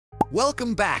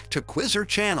Welcome back to Quizzer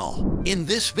Channel. In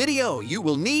this video, you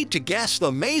will need to guess the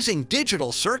amazing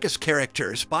digital circus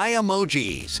characters by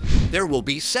emojis. There will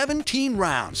be 17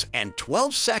 rounds and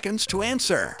 12 seconds to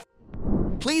answer.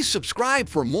 Please subscribe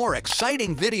for more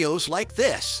exciting videos like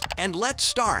this, and let's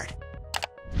start.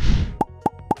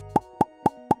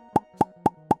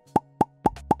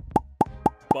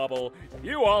 Bubble,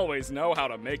 you always know how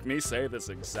to make me say this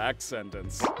exact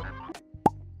sentence.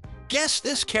 Guess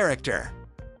this character.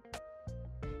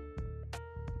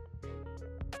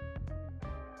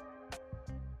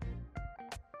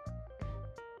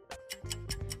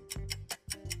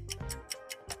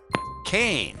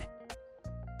 Kane.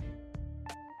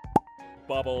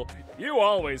 Bubble, you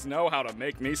always know how to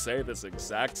make me say this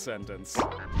exact sentence.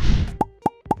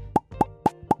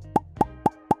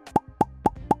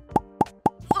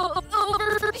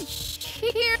 Over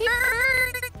here.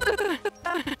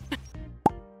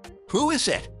 Who is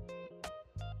it?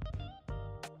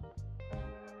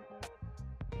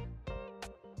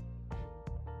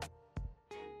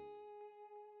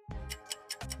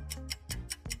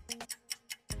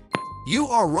 You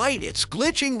are right, it's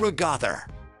Glitching Regather.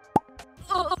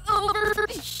 Over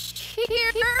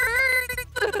here.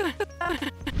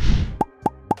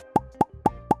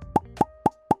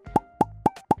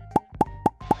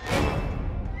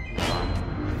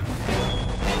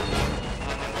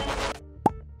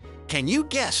 Can you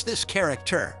guess this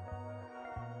character?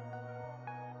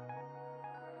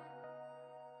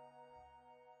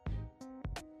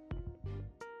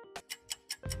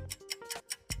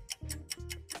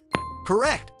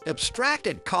 Correct,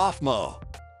 Abstracted Kaufmo.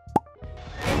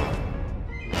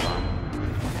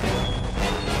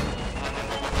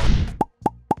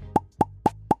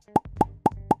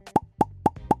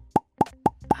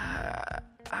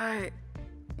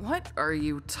 What are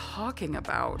you talking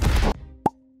about?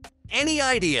 Any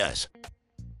ideas?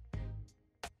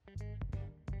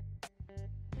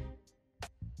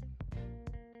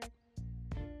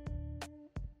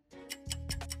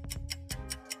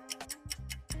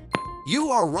 You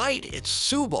are right, it's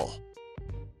Subal.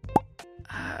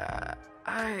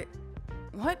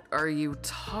 What are you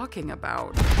talking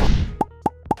about?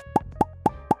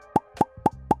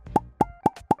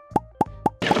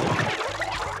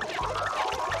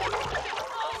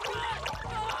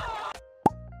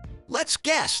 Let's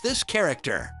guess this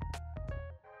character.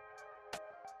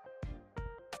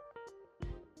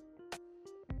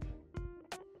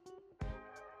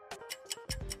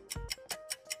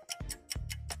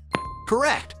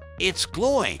 Correct, it's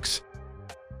Gloinks.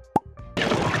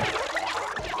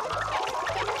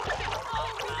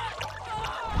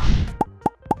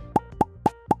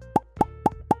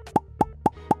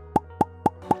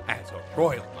 As a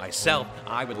royal myself,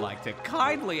 I would like to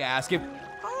kindly ask if...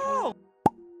 Oh!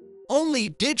 Only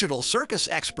digital circus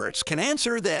experts can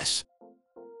answer this.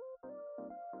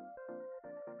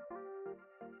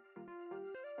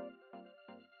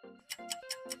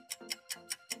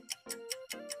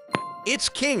 It's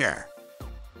Kinger.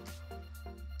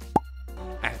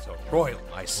 As a royal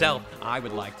myself, I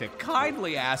would like to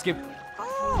kindly ask if...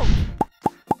 Oh!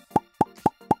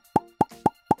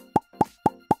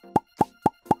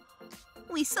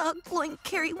 We saw Gloink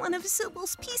carry one of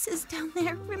Sybil's pieces down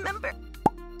there, remember?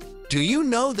 Do you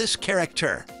know this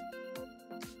character?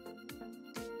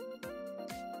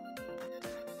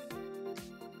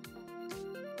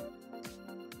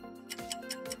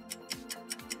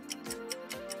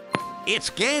 It's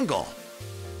Gangle.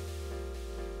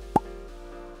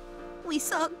 We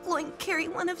saw Gloink carry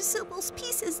one of Sybil's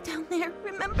pieces down there,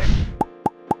 remember?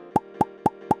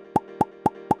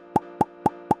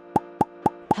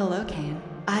 Hello, Kane.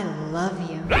 I love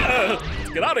you. Let's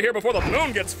get out of here before the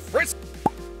moon gets frisked.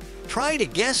 Try to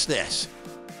guess this.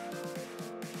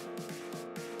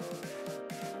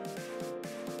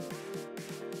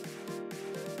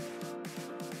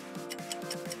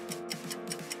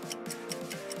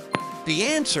 The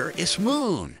answer is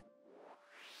Moon.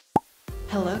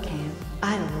 Hello, Kane.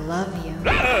 I love you.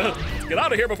 Let's get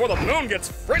out of here before the moon gets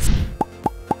frisked.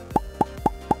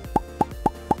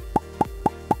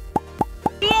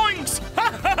 Loinks!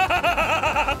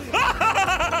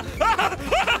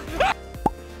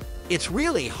 It's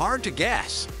really hard to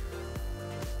guess.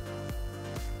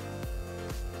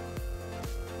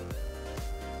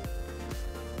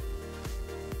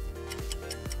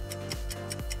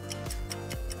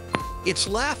 It's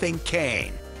Laughing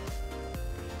Kane.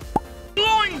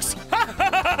 Loinks!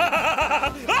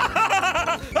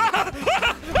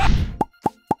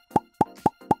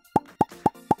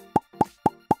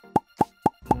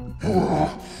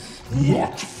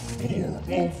 What form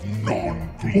of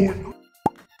non-gloink?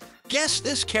 Guess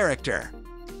this character.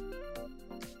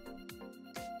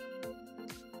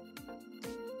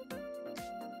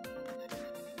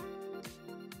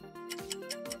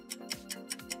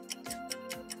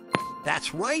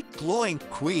 That's right, glowing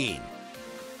queen.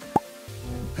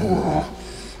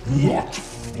 What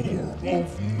form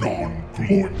of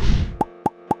non-glowing?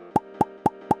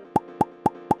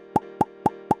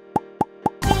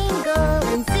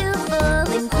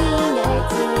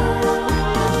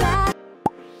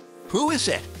 Who is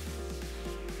it?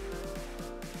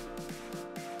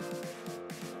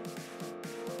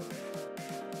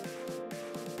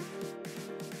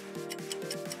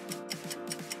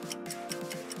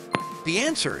 The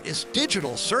answer is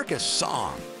Digital Circus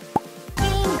song.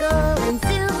 Oh,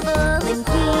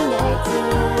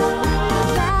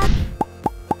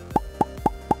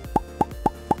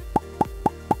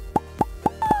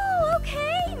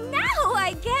 okay, now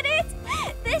I get it!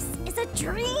 This is a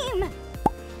dream!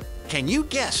 Can you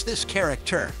guess this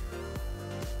character?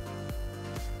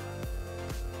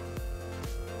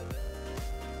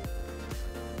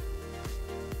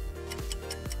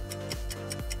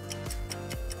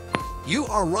 You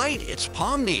are right, it's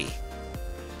Pomni.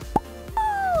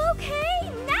 Oh,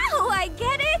 okay, now I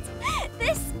get it!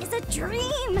 This is a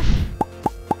dream!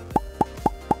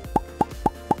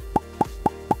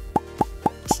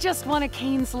 It's just one of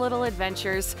Kane's little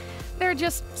adventures. They're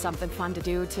just something fun to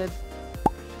do to...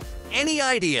 Any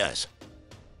ideas?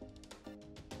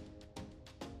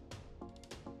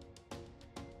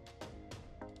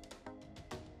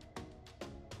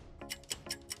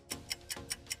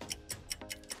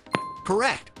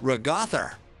 Correct,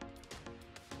 Regather.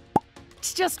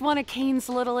 It's just one of Kane's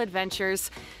little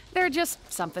adventures. They're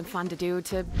just something fun to do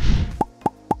to...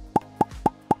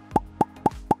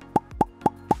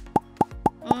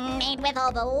 Made with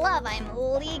all the love I'm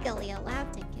legally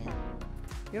allowed to give.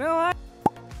 You know what?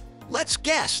 Let's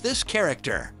guess this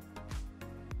character.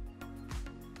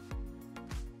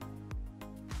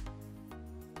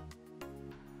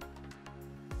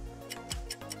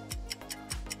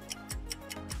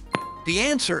 The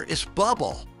answer is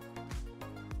Bubble.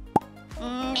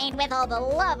 Made with all the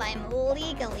love I'm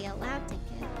legally allowed to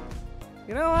give.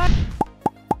 You know what?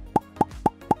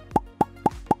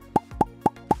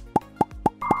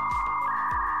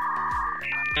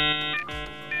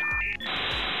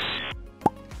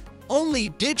 Only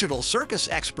Digital Circus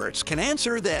experts can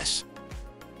answer this.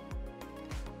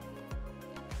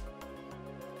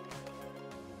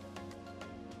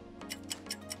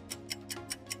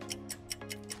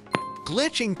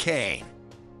 Glitching Kane.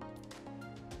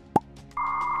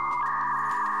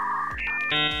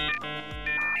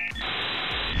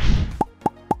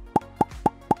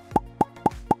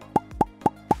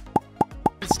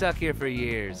 Been stuck here for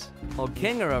years. Old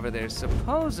Kinger over there's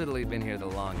supposedly been here the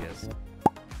longest.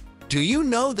 Do you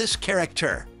know this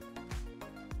character?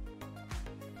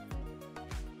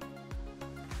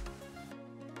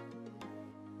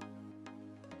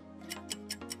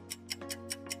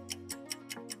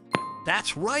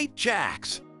 That's right,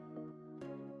 Jax.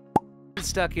 Been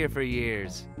stuck here for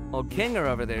years. Old Kinger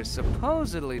over there's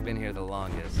supposedly been here the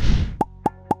longest.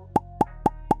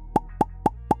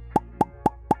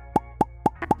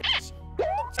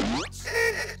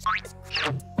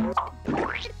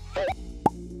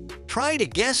 Try to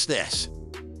guess this.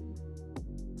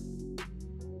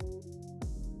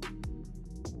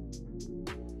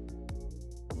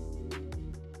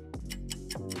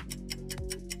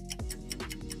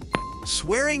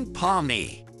 Swearing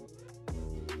Pomni.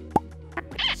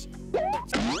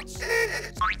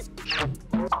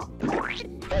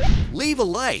 Leave a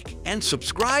like and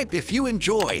subscribe if you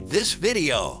enjoyed this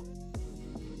video.